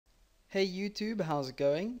Hey YouTube, how's it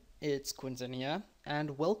going? It's Quentin here,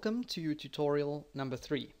 and welcome to tutorial number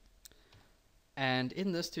 3. And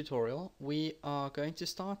in this tutorial, we are going to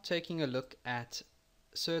start taking a look at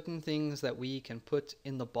certain things that we can put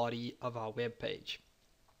in the body of our web page.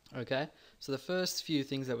 Okay, so the first few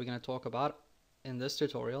things that we're going to talk about in this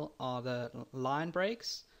tutorial are the line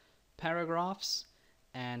breaks, paragraphs,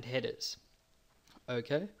 and headers.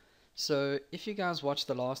 Okay, so if you guys watched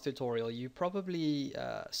the last tutorial, you probably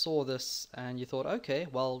saw this and you thought, okay,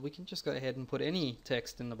 well, we can just go ahead and put any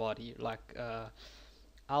text in the body. Like,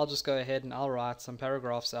 I'll just go ahead and I'll write some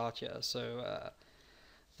paragraphs out here. So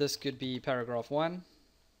this could be paragraph 1,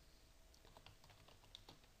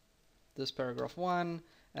 this paragraph 1,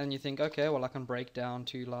 and you think, okay, well, I can break down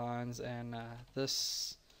 2 lines, and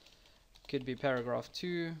this could be paragraph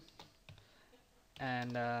 2.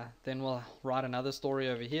 And then we'll write another story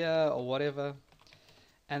over here or whatever,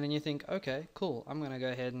 and then you think, okay, cool, I'm gonna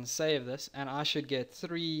go ahead and save this, and I should get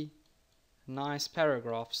 3 nice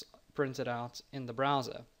paragraphs printed out in the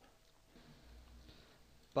browser.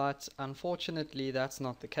 But unfortunately that's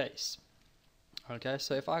not the case. Okay,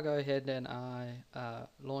 so if I go ahead and I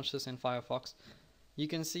launch this in Firefox, you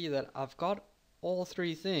can see that I've got all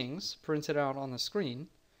 3 things printed out on the screen,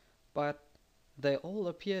 but they all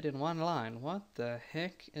appeared in one line. What the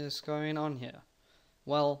heck is going on here?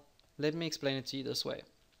 Well, let me explain it to you this way.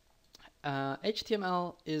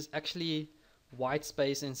 HTML is actually white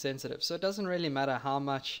space insensitive, so it doesn't really matter how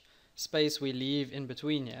much space we leave in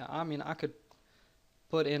between here. I mean, I could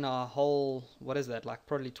put in a whole, what is that, like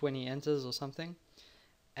probably 20 enters or something,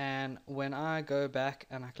 and when I go back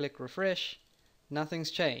and I click refresh, nothing's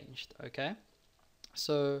changed. Okay,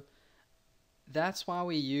 so that's why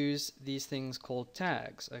we use these things called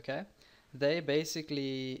tags. Okay, they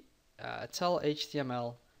basically tell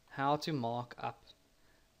HTML how to mark up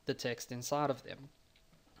the text inside of them.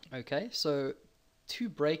 Okay, so to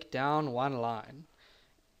break down one line,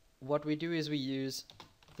 what we do is we use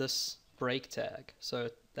this break tag. So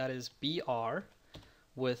that is BR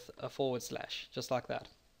with a /, just like that.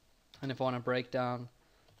 And if I want to break down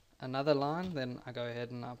another line, then I go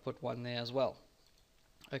ahead and I put one there as well.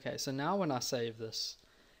 Okay, so now when I save this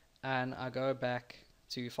and I go back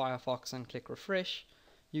to Firefox and click refresh,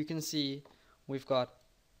 you can see we've got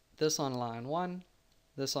this on line 1,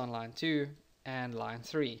 this on line 2, and line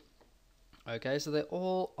 3. Okay, so they're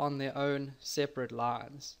all on their own separate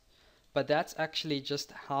lines. But that's actually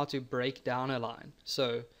just how to break down a line.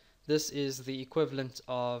 So this is the equivalent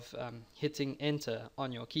of hitting enter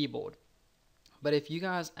on your keyboard. But if you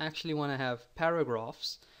guys actually want to have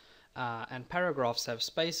paragraphs, and paragraphs have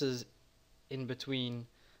spaces in between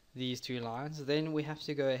these 2 lines, then we have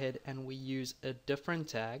to go ahead and we use a different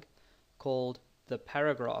tag called the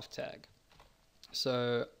paragraph tag.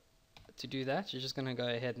 So to do that, you're just going to go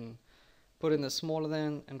ahead and put in the smaller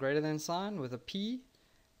than and greater than sign with a P,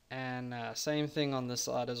 and same thing on this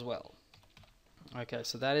side as well. Okay,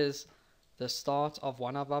 so that is the start of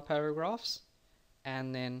one of our paragraphs,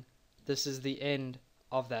 and then this is the end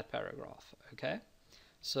of that paragraph. Okay,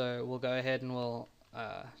 so we'll go ahead and we'll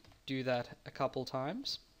do that a couple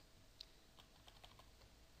times.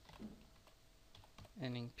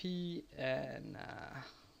 Ending P, and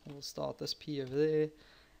we'll start this P over there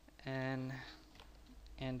and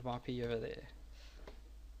end my P over there.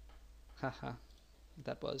 Haha,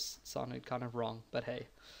 that sounded kind of wrong, but hey,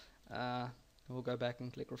 we'll go back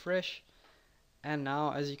and click refresh, and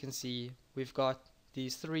now as you can see, we've got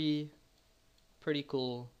these 3 pretty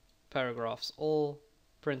cool paragraphs all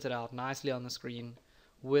printed out nicely on the screen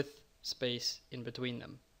with space in between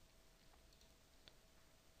them.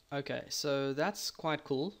 Okay, so that's quite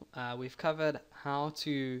cool. We've covered how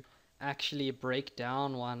to actually break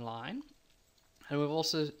down one line, and we've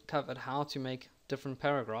also covered how to make different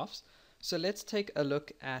paragraphs. So let's take a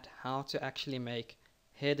look at how to actually make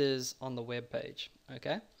headers on the web page.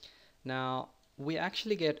 Okay, now we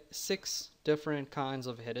actually get 6 different kinds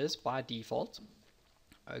of headers by default.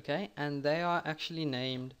 Okay, and they are actually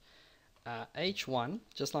named H1,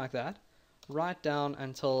 just like that, right down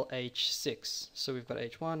until H6. So we've got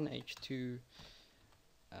H1, H2,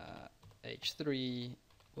 H3,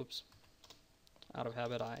 whoops, out of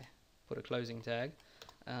habit I put a closing tag,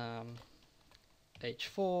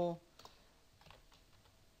 H4,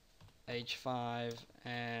 H5,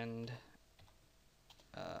 and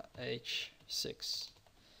H6.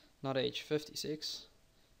 Not H56,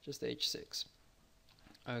 just H6.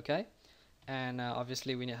 Okay, and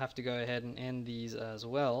obviously we have to go ahead and end these as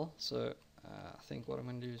well. So I think what I'm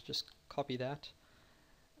going to do is just copy that,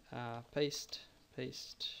 paste,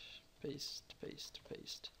 paste, paste, paste,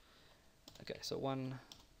 paste. Okay, so 1,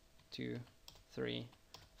 2, 3,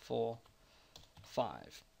 4,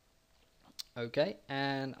 5. Okay,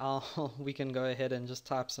 and we can go ahead and just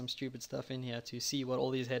type some stupid stuff in here to see what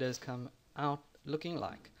all these headers come out looking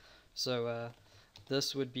like. So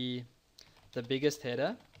this would be the biggest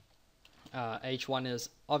header. H1 is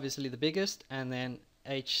obviously the biggest, and then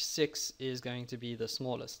H6 is going to be the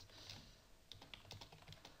smallest.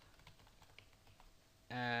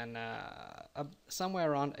 And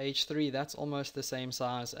somewhere around H3, that's almost the same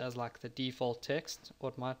size as like the default text, or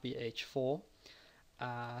it might be H4.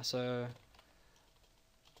 So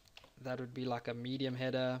that would be like a medium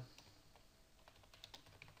header.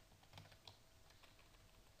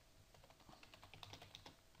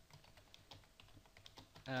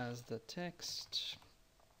 As the text,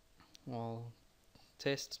 well,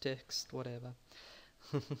 test text, whatever.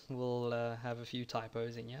 We'll have a few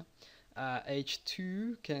typos in here.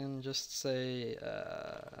 H2 can just say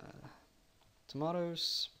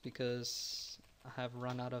tomatoes, because I have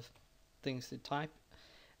run out of things to type.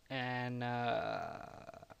 And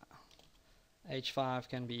H5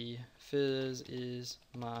 can be fizz is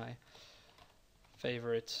my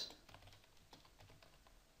favorite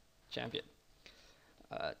champion.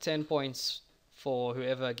 10 points for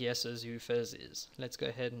whoever guesses who fizz is. Let's go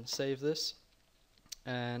ahead and save this.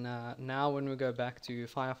 And now when we go back to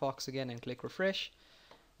Firefox again and click refresh,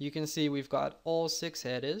 you can see we've got all 6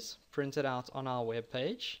 headers printed out on our web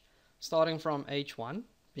page, starting from H1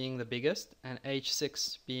 being the biggest and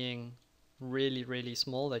H6 being really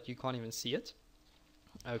small that you can't even see it.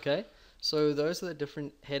 Okay, so those are the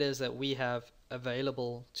different headers that we have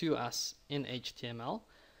available to us in HTML,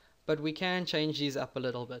 but we can change these up a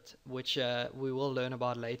little bit, which we will learn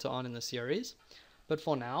about later on in the series. But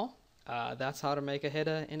for now, that's how to make a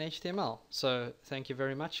header in HTML. So thank you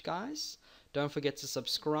very much, guys. Don't forget to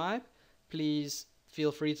subscribe. Please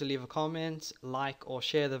feel free to leave a comment, like or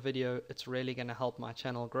share the video. It's really going to help my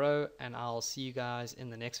channel grow, and I'll see you guys in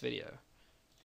the next video.